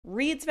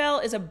Reeds Vale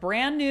is a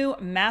brand new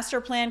master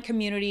plan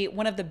community,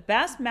 one of the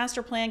best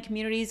master plan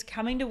communities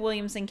coming to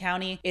Williamson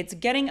County. It's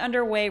getting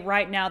underway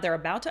right now. They're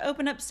about to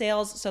open up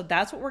sales, so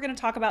that's what we're going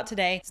to talk about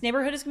today. This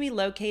neighborhood is going to be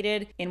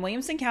located in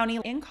Williamson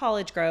County in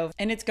College Grove,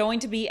 and it's going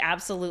to be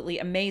absolutely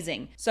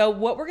amazing. So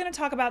what we're going to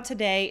talk about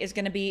today is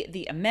going to be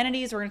the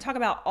amenities. We're going to talk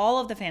about all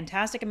of the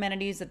fantastic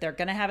amenities that they're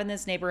going to have in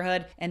this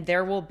neighborhood, and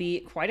there will be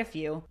quite a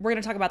few. We're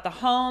going to talk about the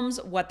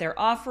homes, what they're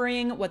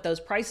offering, what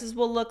those prices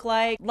will look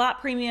like,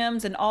 lot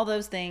premiums, and all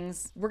those things.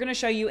 We're going to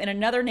show you in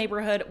another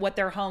neighborhood what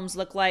their homes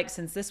look like.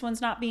 Since this one's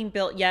not being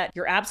built yet,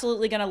 you're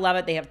absolutely going to love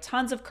it. They have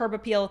tons of curb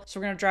appeal, so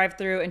we're going to drive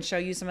through and show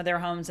you some of their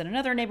homes in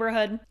another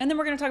neighborhood. And then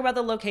we're going to talk about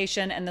the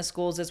location and the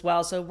schools as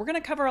well. So we're going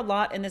to cover a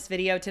lot in this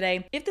video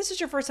today. If this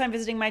is your first time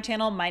visiting my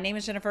channel, my name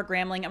is Jennifer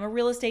Gramling. I'm a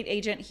real estate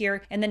agent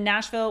here in the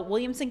Nashville,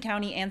 Williamson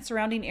County, and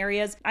surrounding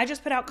areas. I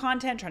just put out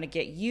content trying to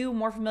get you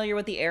more familiar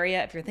with the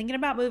area. If you're thinking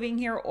about moving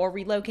here or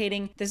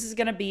relocating, this is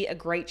going to be a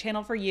great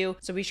channel for you.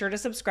 So be sure to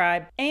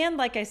subscribe. And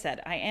like I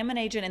said, I am an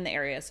agent in the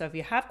area. So if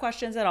you have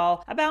questions at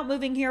all about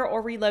moving here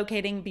or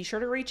relocating, be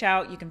sure to reach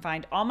out. You can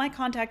find all my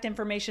contact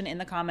information in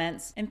the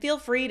comments, and feel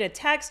free to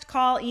text,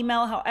 call,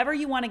 email, however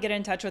you want to get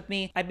in touch with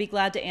me. I'd be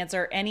glad to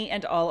answer any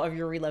and all of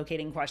your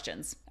relocating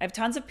questions. I have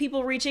tons of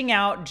people reaching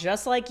out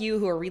just like you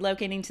who are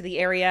relocating to the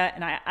area,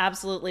 and I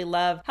absolutely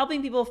love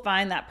helping people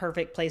find that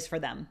perfect place for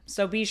them.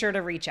 So be sure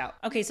to reach out.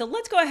 Okay, so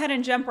let's go ahead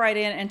and jump right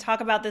in and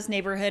talk about this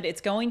neighborhood. It's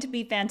going to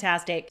be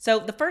fantastic. So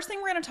the first thing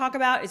we're going to talk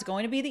about is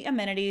going to be the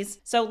amenities.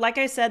 So like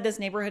I said, this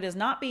neighborhood is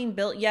not being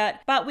built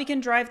yet, but we can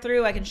drive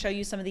through. I can show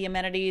you some of the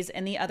amenities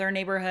in the other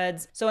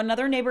neighborhoods. So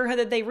another neighborhood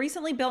that they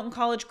recently built in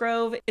College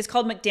Grove is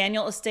called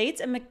McDaniel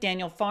Estates and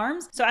McDaniel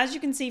Farms. So as you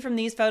can see from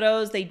these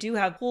photos, they do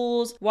have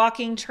pools,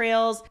 walking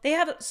trails. They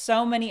have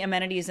so many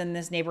amenities in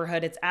this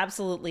neighborhood. It's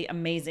absolutely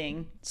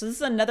amazing. So this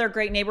is another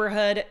great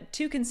neighborhood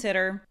to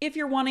consider. If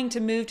you're wanting to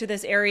move to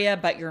this area,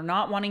 but you're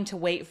not wanting to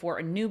wait for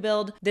a new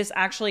build, this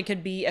actually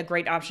could be a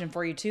great option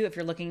for you too if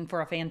you're looking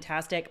for a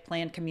fantastic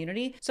planned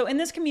community. So in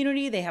this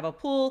community, they have a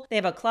pool, they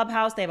have a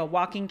clubhouse, they have a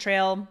walking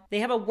trail, they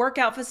have a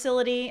workout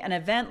facility, an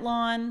event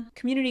lawn,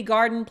 community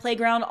garden,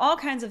 playground, all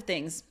kinds of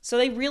things. So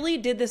they really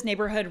did this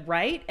neighborhood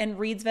right, and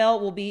Reeds Vale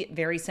will be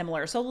very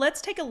similar. So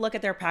let's take a look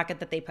at their packet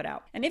that they put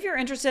out. And if you're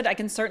interested, I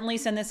can certainly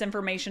send this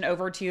information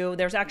over to you.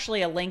 There's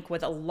actually a link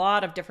with a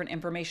lot of different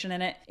information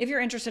in it if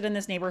you're interested in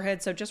this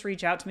neighborhood. So just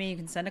reach out to me. You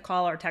can send a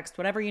call or text,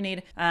 whatever you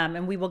need,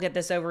 and we will get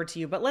this over to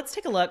you. But let's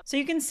take a look. So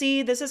you can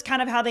see this is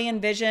kind of how they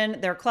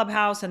envision their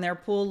clubhouse and their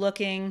pool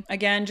looking.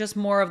 Again, just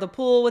more of the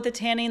pool with a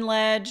tanning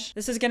ledge.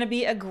 This is going to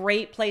be a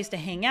great place to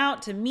hang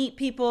out, to meet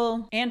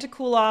people, and to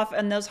cool off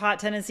in those hot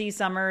Tennessee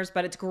summers,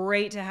 but it's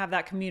great to have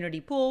that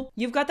community pool.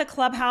 You've got the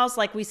clubhouse,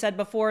 like we said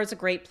before, it's a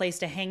great place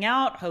to hang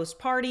out, host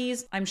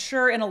parties. I'm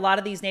sure in a lot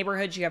of these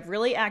neighborhoods, you have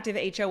really active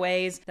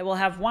HOAs that will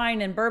have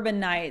wine and bourbon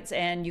nights,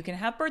 and you can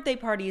have birthday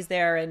parties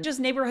there and just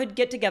neighborhood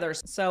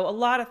get-togethers. So a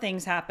lot of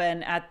things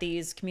happen at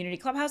these community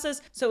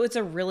clubhouses, so it's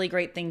a really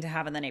great thing to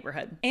have in the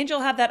neighborhood. And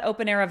you'll have that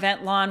open-air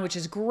event lawn, which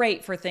is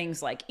great for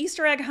things like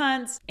Easter egg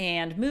hunts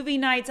and movie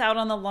nights out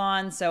on the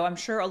lawn, so I'm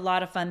sure a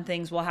lot of fun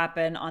things will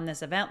happen on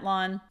this event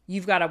lawn.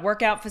 You've got a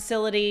workout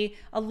facility.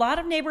 A lot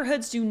of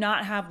neighborhoods do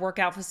not have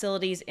workout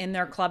facilities in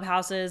their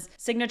clubhouses.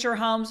 Signature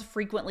Homes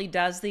frequently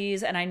does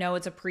these, and I know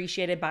it's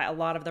appreciated by a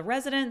lot of the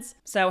residents.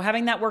 So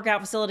having that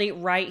workout facility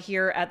right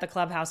here at the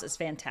clubhouse is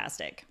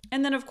fantastic.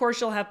 And then of course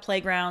you'll have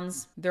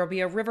playgrounds. There'll be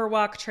a river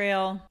walk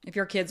trail. If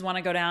your kids want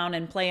to go down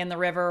and play in the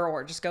river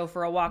or just go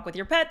for a walk with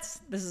your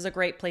pets, this is a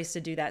great place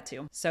to do that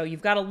too. So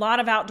you've got a lot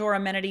of outdoor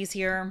amenities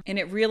here, and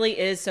it really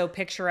is so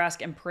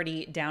picturesque and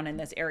pretty down in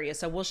this area.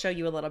 So we'll show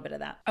you a little bit of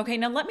that. Okay,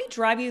 now let me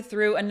drive you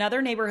through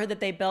another neighborhood that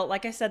they built.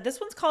 Like I said, this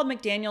one's called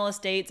McDaniel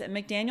Estates and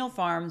McDaniel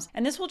Farms,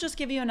 and this will just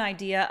give you an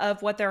idea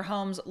of what their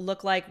homes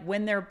look like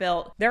when they're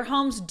built. Their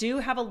homes do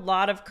have a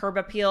lot of curb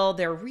appeal.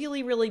 They're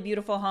really, really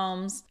beautiful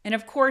homes. And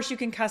of course, you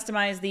can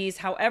customize these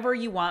however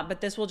you want,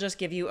 but this will just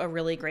give you a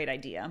really great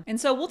idea. And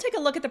so we'll take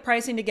a look at the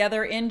pricing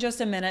together in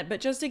just a minute,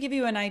 but just to give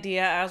you an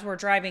idea as we're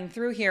driving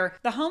through here,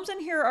 the homes in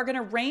here are going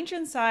to range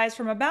in size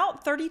from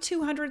about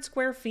 3,200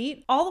 square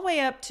feet all the way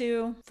up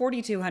to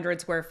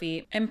 4,200 square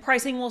feet. And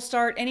pricing will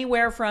start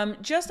anywhere from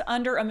just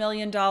under $1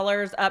 million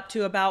up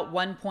to about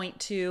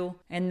 1.2,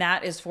 and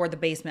that is for the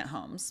basement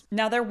homes.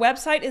 Now their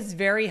website is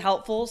very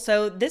helpful.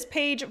 So this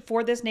page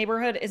for this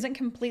neighborhood isn't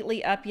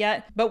completely up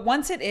yet, but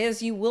once it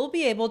is, you will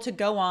be able to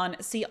go on,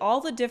 see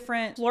all the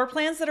different floor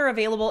plans that are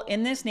available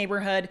in this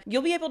neighborhood.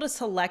 You'll be able to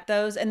select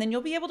those, and then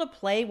you'll be able to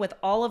play with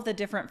all of the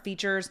different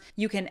features.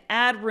 You can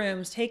add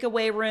rooms, take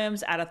away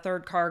rooms, add a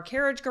third car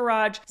carriage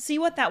garage, see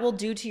what that will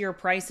do to your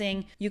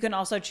pricing. You can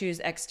also choose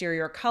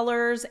exterior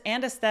colors and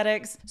and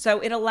aesthetics. So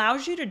it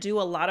allows you to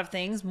do a lot of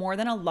things more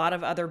than a lot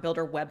of other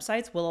builder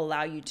websites will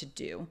allow you to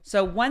do.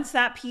 So once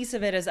that piece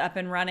of it is up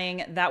and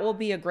running, that will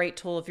be a great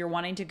tool if you're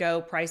wanting to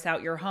go price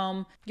out your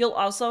home. You'll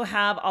also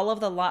have all of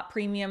the lot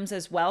premiums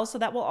as well. So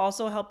that will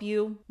also help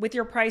you with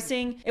your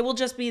pricing. It will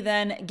just be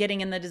then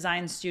getting in the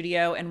design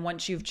studio, and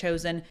once you've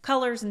chosen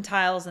colors and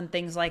tiles and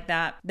things like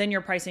that, then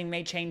your pricing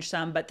may change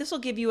some, but this will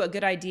give you a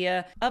good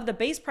idea of the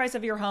base price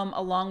of your home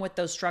along with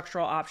those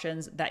structural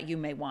options that you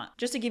may want,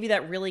 just to give you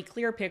that really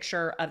clear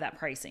picture of that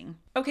pricing.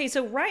 Okay,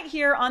 so right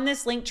here on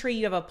this link tree,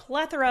 you have a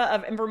plethora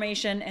of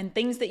information and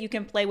things that you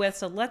can play with.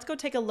 So let's go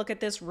take a look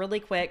at this really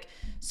quick.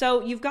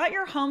 So you've got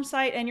your home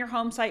site and your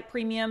home site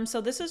premium.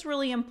 So this is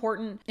really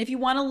important. If you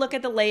want to look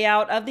at the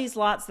layout of these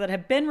lots that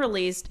have been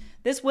released,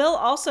 this will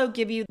also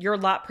give you your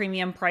lot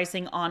premium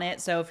pricing on it.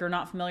 So if you're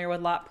not familiar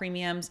with lot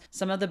premiums,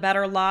 some of the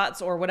better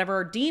lots or whatever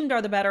are deemed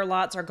are the better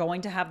lots are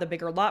going to have the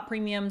bigger lot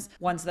premiums.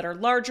 Ones that are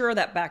larger,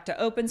 that back to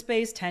open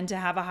space, tend to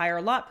have a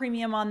higher lot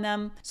premium on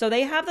them. So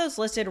they have those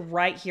listed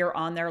right here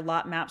on their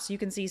lot map. So you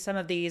can see some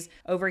of these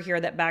over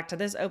here that back to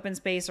this open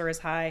space are as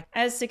high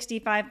as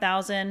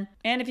 $65,000.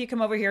 And if you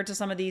come over here to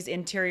some of these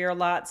interior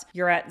lots,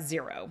 you're at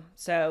 0.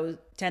 So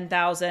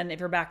 $10,000 if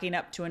you're backing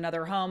up to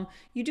another home.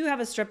 You do have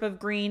a strip of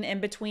green in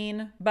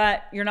between,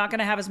 but you're not going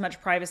to have as much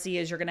privacy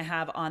as you're going to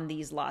have on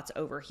these lots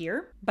over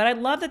here. But I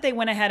love that they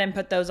went ahead and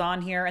put those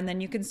on here, and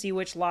then you can see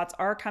which lots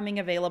are coming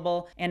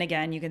available. And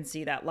again, you can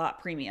see that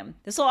lot premium.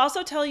 This will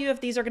also tell you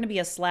if these are going to be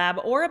a slab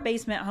or a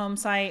basement home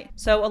site.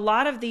 So a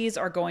lot of these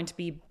are going to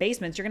be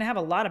basements. You're going to have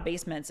a lot of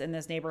basements in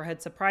this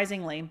neighborhood,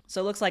 surprisingly. So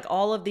it looks like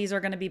all of these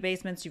are going to be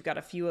basements. You've got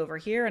a few over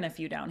here and a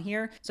few down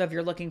here. So if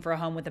you're looking for a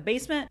home with a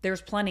basement,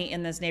 there's plenty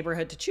in this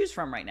neighborhood to choose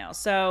from right now.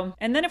 So,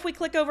 and then if we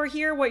click over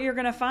here, what you're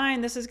going to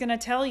find, this is going to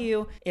tell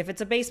you if it's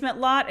a basement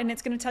lot, and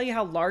it's going to tell you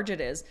how large it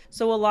is.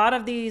 So a lot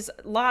of these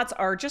lots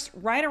are just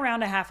right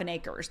around a half an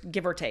acre,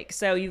 give or take.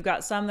 So you've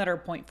got some that are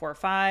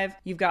 0.45,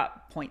 you've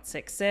got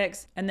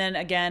 0.66, and then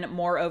again,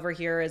 more over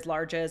here as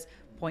large as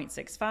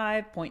 0.65,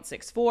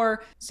 0.64.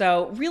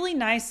 So really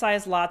nice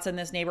sized lots in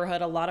this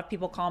neighborhood. A lot of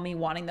people call me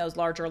wanting those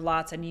larger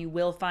lots, and you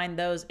will find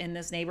those in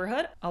this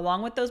neighborhood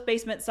along with those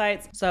basement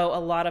sites. So a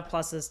lot of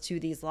pluses to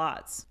these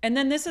lots. And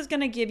then this is going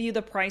to give you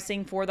the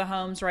pricing for the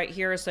homes right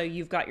here. So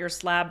you've got your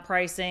slab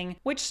pricing,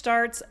 which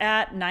starts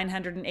at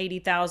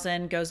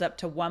 $980,000, goes up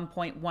to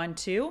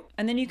 1.12.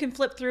 And then you can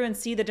flip through and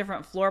see the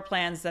different floor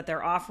plans that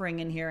they're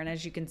offering in here. And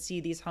as you can see,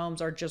 these homes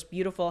are just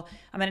beautiful.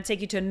 I'm going to take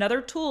you to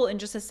another tool in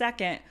just a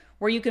second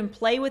where you can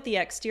play with the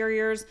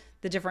exteriors,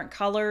 the different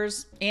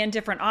colors and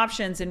different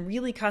options, and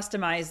really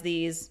customize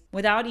these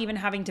without even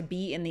having to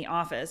be in the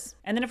office.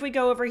 And then if we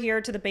go over here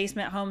to the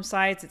basement home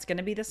sites, it's going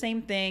to be the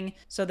same thing.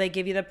 So they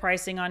give you the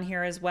pricing on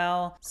here as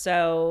well.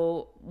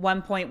 So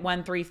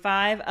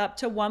 1.135 up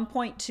to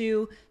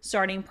 1.2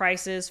 starting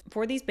prices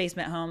for these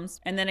basement homes.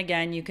 And then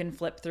again, you can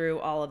flip through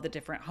all of the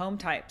different home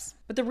types.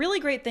 But the really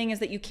great thing is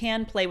that you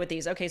can play with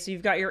these. Okay, so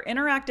you've got your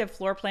interactive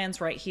floor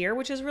plans right here,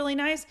 which is really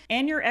nice,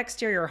 and your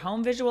exterior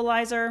home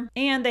visualizer,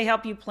 and they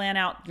help you plan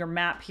out your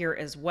map here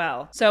as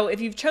well. So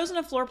if you've chosen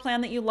a floor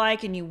plan that you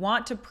like and you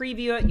want to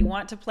preview it, you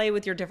want to play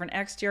with your different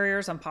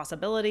exteriors and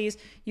possibilities,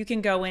 you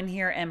can go in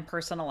here and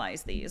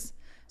personalize these.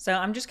 So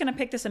I'm just gonna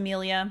pick this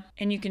Amelia,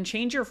 and you can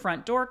change your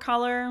front door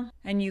color,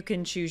 and you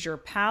can choose your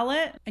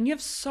palette, and you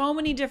have so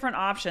many different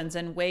options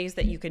and ways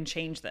that you can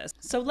change this.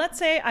 So let's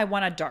say I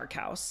want a dark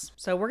house.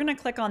 So we're gonna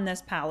click on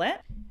this palette,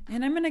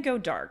 and I'm gonna go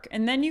dark.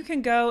 And then you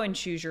can go and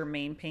choose your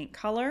main paint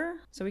color.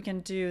 So we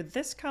can do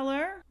this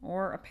color,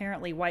 or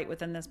apparently white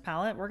within this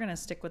palette. We're gonna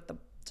stick with the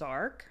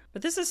dark.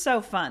 But this is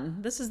so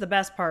fun. This is the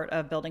best part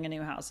of building a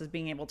new house, is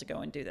being able to go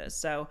and do this.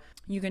 So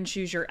you can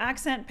choose your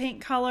accent paint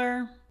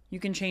color. You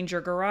can change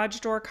your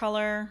garage door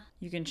color.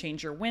 You can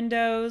change your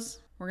windows.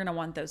 We're gonna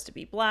want those to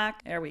be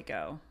black. There we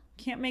go.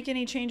 Can't make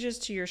any changes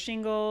to your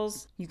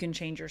shingles. You can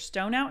change your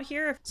stone out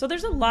here. So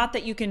there's a lot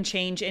that you can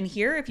change in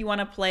here if you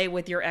wanna play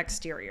with your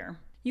exterior.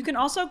 You can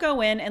also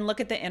go in and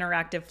look at the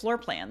interactive floor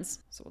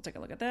plans. So we'll take a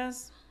look at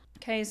this.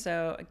 Okay,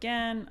 so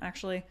again,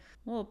 actually,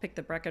 we'll pick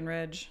the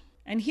Breckenridge.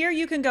 And here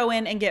you can go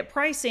in and get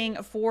pricing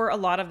for a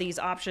lot of these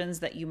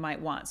options that you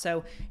might want.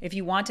 So if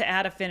you want to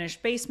add a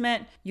finished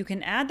basement, you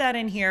can add that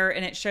in here,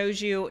 and it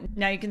shows you,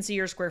 now you can see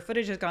your square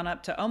footage has gone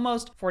up to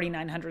almost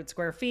 4,900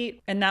 square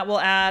feet. And that will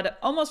add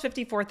almost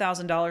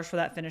 $54,000 for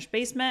that finished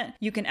basement.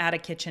 You can add a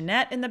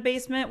kitchenette in the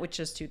basement, which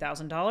is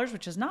 $2,000,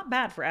 which is not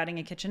bad for adding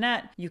a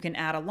kitchenette. You can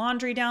add a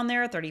laundry down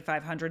there,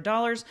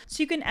 $3,500.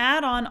 So you can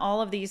add on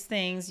all of these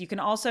things. You can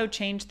also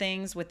change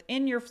things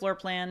within your floor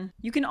plan.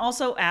 You can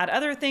also add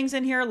other things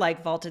in here, like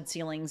vaulted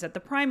ceilings at the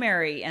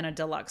primary and a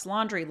deluxe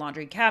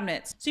laundry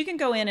cabinets. So you can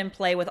go in and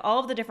play with all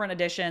of the different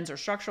additions or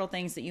structural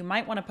things that you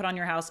might want to put on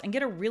your house and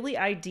get a really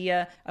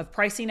idea of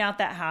pricing out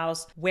that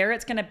house, where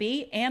it's going to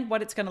be, and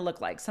what it's going to look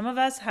like. Some of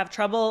us have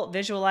trouble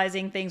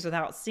visualizing things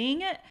without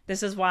seeing it.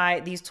 This is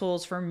why these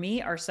tools for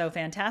me are so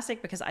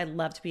fantastic, because I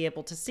love to be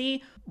able to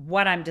see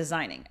what I'm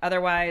designing.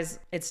 Otherwise,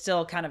 it's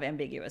still kind of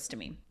ambiguous to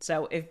me.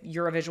 So if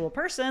you're a visual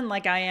person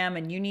like I am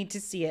and you need to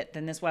see it,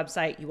 then this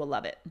website, you will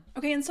love it.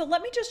 Okay, and so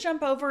let me just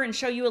jump over over and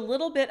show you a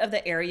little bit of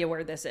the area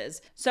where this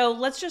is. So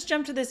let's just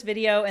jump to this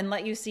video and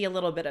let you see a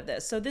little bit of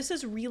this. So this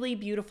is really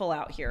beautiful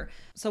out here.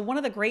 So one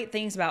of the great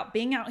things about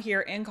being out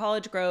here in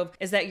College Grove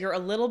is that you're a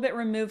little bit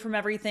removed from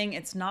everything.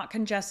 It's not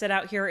congested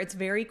out here. It's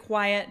very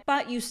quiet,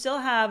 but you still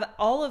have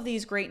all of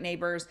these great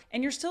neighbors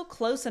and you're still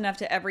close enough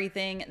to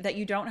everything that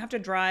you don't have to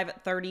drive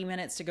 30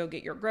 minutes to go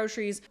get your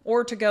groceries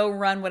or to go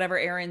run whatever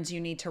errands you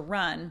need to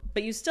run.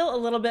 But you still a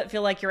little bit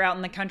feel like you're out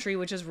in the country,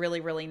 which is really,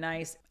 really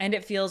nice. And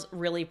it feels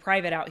really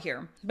private out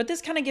here. But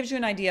this kind of gives you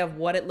an idea of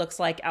what it looks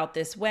like out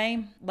this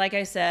way. Like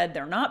I said,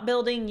 they're not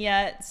building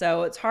yet,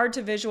 so it's hard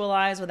to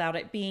visualize without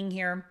it being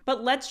here.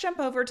 But let's jump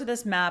over to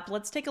this map.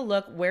 Let's take a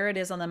look where it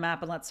is on the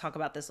map and let's talk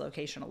about this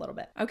location a little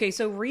bit. Okay,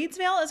 so Reeds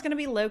Vale is going to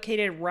be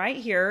located right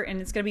here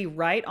and it's going to be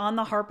right on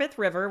the Harpeth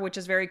River, which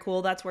is very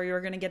cool. That's where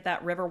you're going to get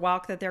that river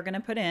walk that they're going to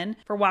put in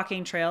for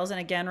walking trails. And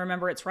again,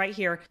 remember it's right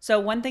here. So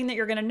one thing that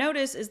you're going to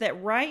notice is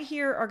that right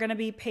here are going to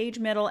be Page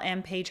Middle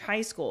and Page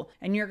High School.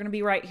 And you're going to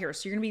be right here.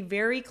 So you're going to be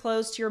very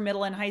close to your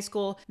middle and high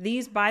school.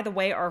 These, by the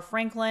way, are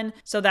Franklin.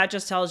 So that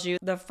just tells you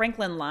the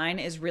Franklin line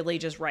is really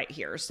just right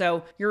here.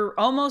 So you're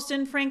almost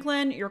in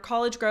Franklin, you're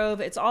College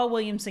Grove, it's all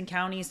Williamson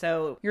County.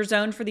 So you're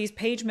zoned for these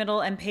Page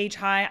Middle and Page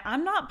High.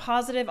 I'm not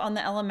positive on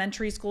the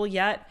elementary school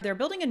yet. They're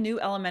building a new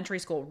elementary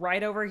school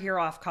right over here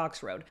off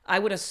Cox Road. I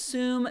would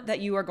assume that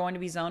you are going to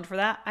be zoned for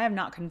that. I have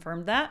not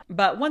confirmed that,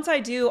 but once I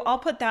do, I'll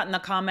put that in the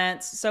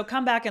comments. So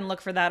come back and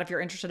look for that if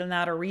you're interested in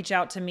that or reach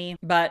out to me,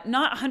 but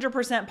not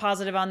 100%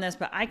 positive on this,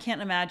 but I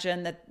can't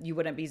imagine that you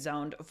wouldn't be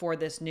zoned for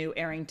this new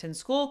Arrington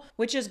school,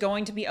 which is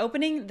going to be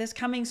opening this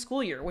coming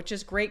school year, which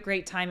is great,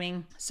 great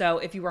timing. So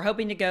if you were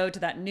hoping to go to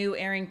that new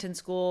Arrington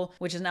school,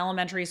 which is an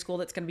elementary school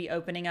that's going to be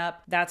opening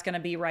up, that's going to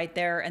be right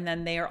there. And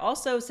then they are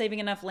also saving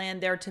enough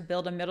land there to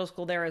build a middle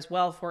school there as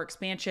well for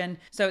expansion.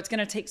 So it's going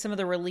to take some of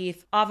the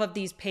relief off of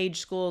these Page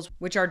schools,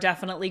 which are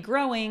definitely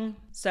growing.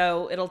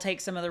 So it'll take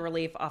some of the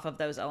relief off of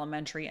those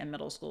elementary and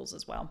middle schools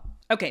as well.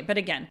 Okay, but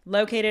again,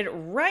 located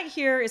right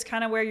here is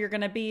kind of where you're going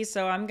to be.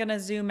 So I'm going to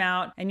zoom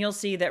out and you'll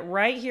see that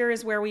right here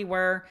is where we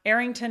were.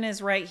 Arrington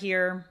is right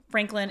here.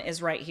 Franklin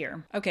is right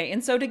here. Okay,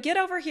 and so to get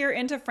over here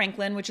into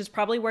Franklin, which is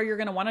probably where you're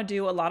going to want to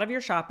do a lot of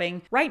your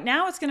shopping, right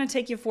now it's going to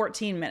take you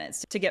 14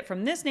 minutes to get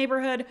from this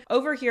neighborhood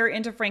over here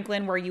into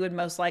Franklin, where you would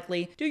most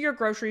likely do your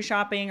grocery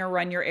shopping or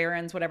run your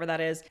errands, whatever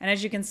that is. And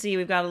as you can see,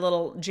 we've got a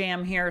little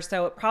jam here.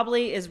 So it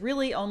probably is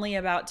really only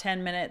about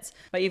 10 minutes,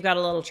 but you've got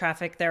a little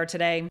traffic there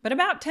today, but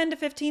about 10 to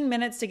 15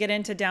 minutes to get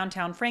into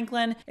downtown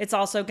Franklin. It's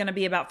also going to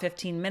be about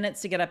 15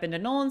 minutes to get up into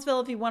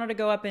Nolensville if you wanted to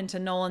go up into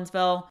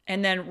Nolensville.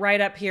 And then right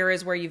up here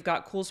is where you've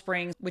got Cool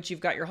Springs, which you've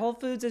got your Whole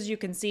Foods, as you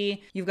can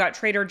see. You've got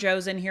Trader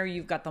Joe's in here.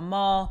 You've got the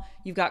mall.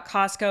 You've got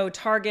Costco,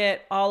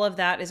 Target. All of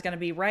that is going to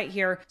be right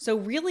here. So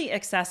really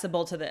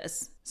accessible to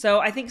this. So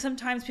I think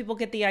sometimes people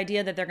get the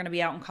idea that they're going to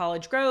be out in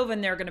College Grove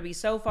and they're going to be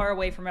so far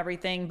away from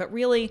everything, but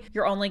really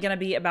you're only going to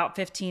be about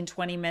 15,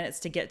 20 minutes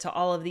to get to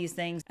all of these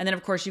things. And then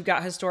of course you've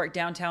got historic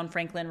downtown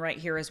Franklin right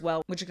here as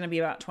well, which is going to be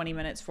about 20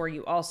 minutes for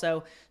you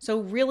also.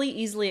 So really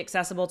easily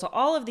accessible to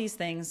all of these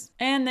things.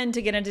 And then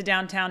to get into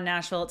downtown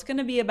Nashville, it's going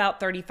to be about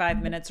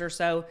 35 minutes or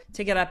so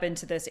to get up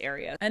into this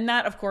area. And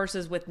that of course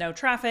is with no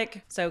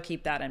traffic. So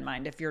keep that in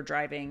mind. If you're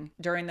driving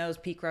during those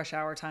peak rush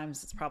hour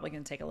times, it's probably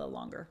going to take a little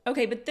longer.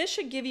 Okay, but this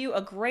should give you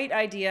a great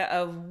idea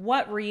of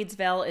what Reeds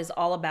Vale is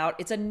all about.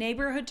 It's a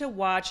neighborhood to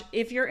watch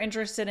if you're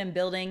interested in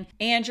building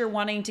and you're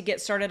wanting to get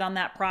started on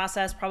that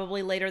process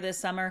probably later this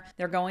summer.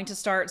 They're going to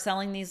start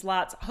selling these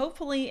lots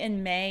hopefully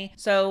in May.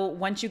 So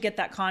once you get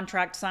that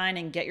contract signed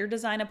and get your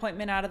design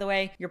appointment out of the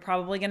way, you're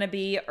probably going to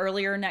be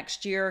earlier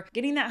next year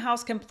getting that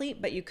house complete,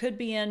 but you could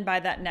be in by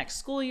that next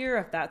school year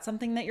if that's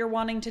something that you're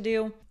wanting to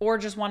do, or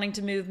just wanting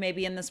to move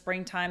maybe in the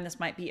springtime. This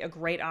might be a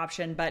great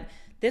option, but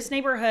this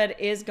neighborhood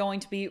is going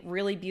to be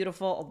really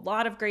beautiful. A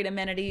lot of great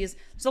amenities.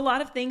 There's a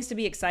lot of things to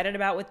be excited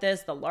about with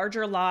this. The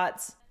larger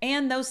lots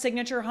and those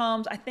signature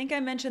homes. I think I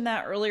mentioned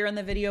that earlier in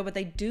the video, but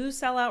they do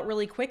sell out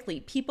really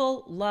quickly.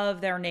 People love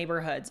their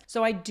neighborhoods.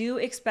 So I do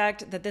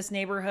expect that this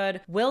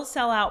neighborhood will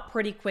sell out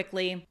pretty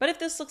quickly. But if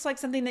this looks like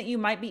something that you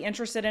might be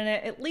interested in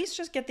it, at least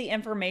just get the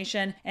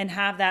information and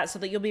have that so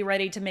that you'll be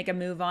ready to make a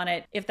move on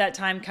it if that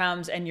time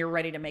comes and you're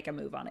ready to make a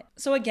move on it.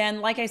 So again,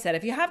 like I said,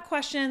 if you have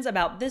questions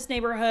about this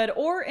neighborhood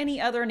or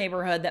any other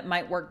neighborhood that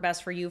might work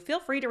best for you,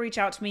 feel free to reach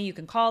out to me. You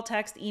can call,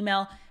 text,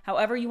 email,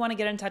 however you want to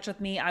get in touch with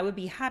me. I would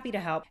be happy to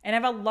help. And I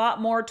have a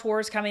lot more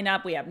tours coming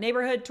up. We have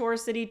neighborhood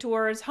tours, city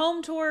tours,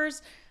 home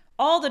tours,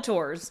 all the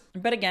tours.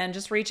 But again,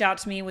 just reach out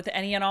to me with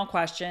any and all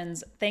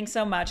questions. Thanks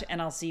so much,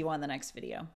 and I'll see you on the next video.